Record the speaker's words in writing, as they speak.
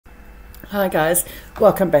Hi guys,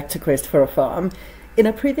 welcome back to Quest for a Farm. In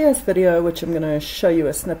a previous video, which I'm going to show you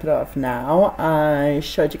a snippet of now, I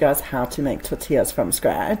showed you guys how to make tortillas from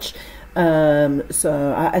scratch.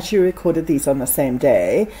 So I actually recorded these on the same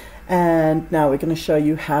day, and now we're going to show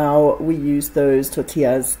you how we use those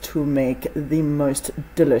tortillas to make the most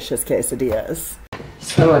delicious quesadillas.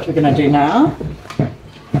 So what we're going to do now,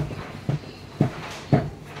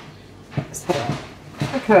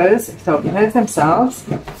 tacos, if they'll behave themselves,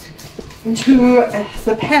 into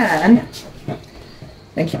the pan.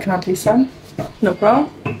 Thank you kindly, son. No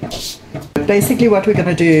problem. Basically what we're going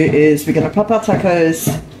to do is we're going to pop our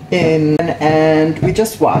tacos in and we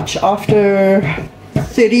just watch. After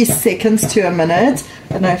 30 seconds to a minute,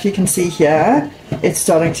 I don't know if you can see here, it's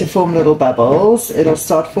starting to form little bubbles. It'll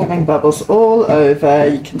start forming bubbles all over.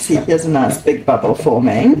 You can see here's a nice big bubble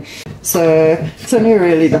forming. So it's only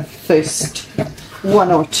really the first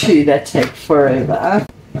one or two that take forever.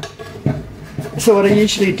 So what I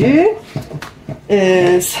usually do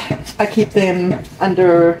is I keep them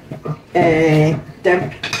under a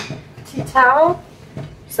damp tea towel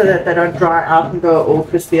so that they don't dry out and go all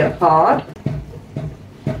crispy and hard.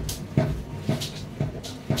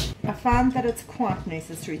 I find that it's quite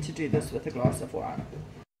necessary to do this with a glass of wine.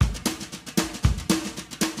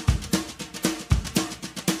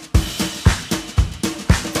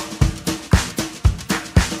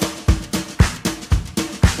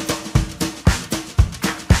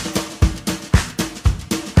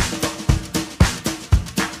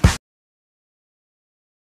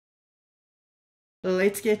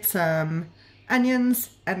 Let's get some onions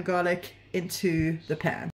and garlic into the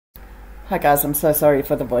pan. Hi guys, I'm so sorry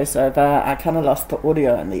for the voiceover. I kind of lost the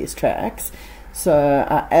audio on these tracks. So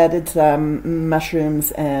I added some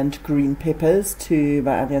mushrooms and green peppers to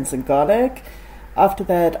my onions and garlic. After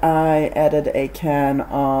that I added a can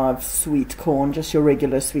of sweet corn, just your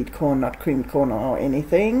regular sweet corn, not creamed corn or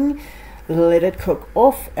anything. Let it cook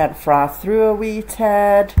off and fry through a wee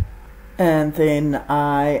tad. And then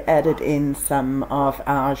I added in some of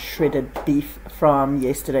our shredded beef from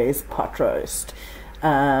yesterday's pot roast.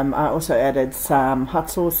 I also added some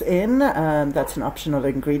hot sauce in, that's an optional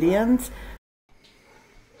ingredient.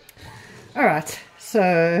 Alright,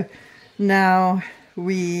 so now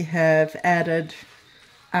we have added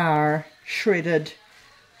our shredded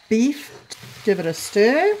beef. Give it a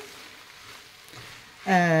stir,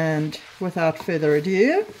 and without further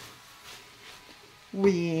ado,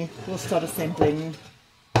 we will start assembling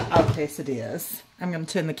our quesadillas. I'm going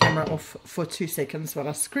to turn the camera off for 2 seconds while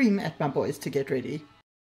I scream at my boys to get ready.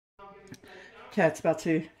 Okay, it's about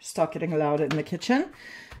to start getting louder in the kitchen.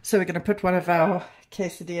 So we're going to put one of our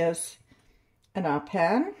quesadillas in our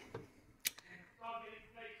pan.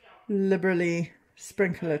 Liberally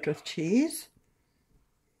sprinkle it with cheese.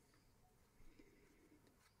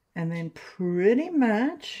 And then pretty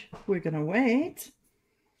much we're going to wait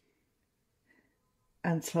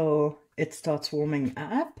until it starts warming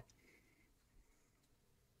up.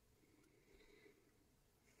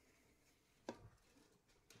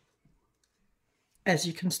 As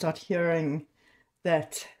you can start hearing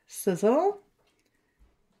that sizzle,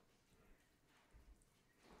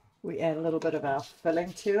 we add a little bit of our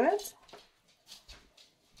filling to it.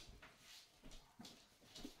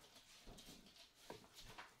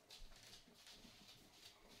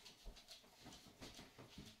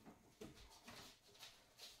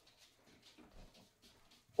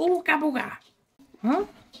 Ooga booga. Huh?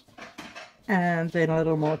 And then a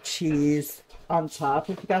little more cheese on top.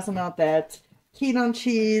 If you guys are not that keen on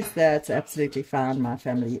cheese, that's absolutely fine. My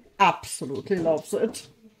family absolutely loves it.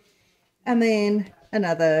 And then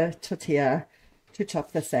another tortilla to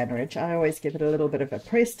top the sandwich. I always give it a little bit of a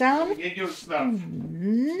press down.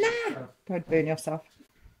 No, don't burn yourself.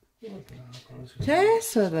 Okay,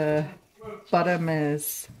 so the bottom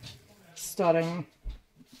is starting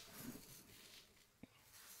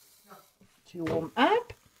to warm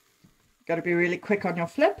up. Got to be really quick on your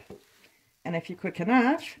flip, and if you're quick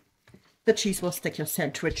enough, the cheese will stick your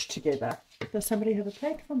sandwich together. Does somebody have a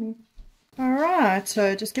plate for me? Alright,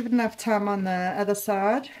 so just give it enough time on the other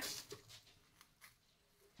side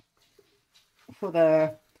for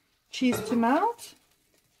the cheese to melt,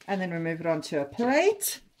 and then we move it onto a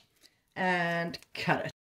plate and cut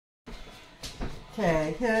it.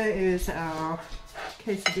 Okay, here is our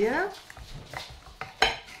quesadilla.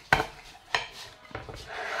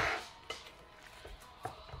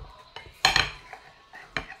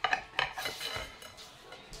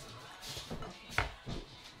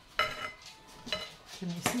 Can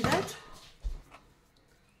you see that?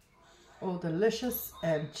 All delicious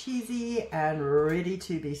and cheesy and ready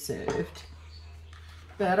to be served.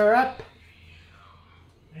 Batter up.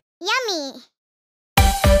 Yummy! yummy!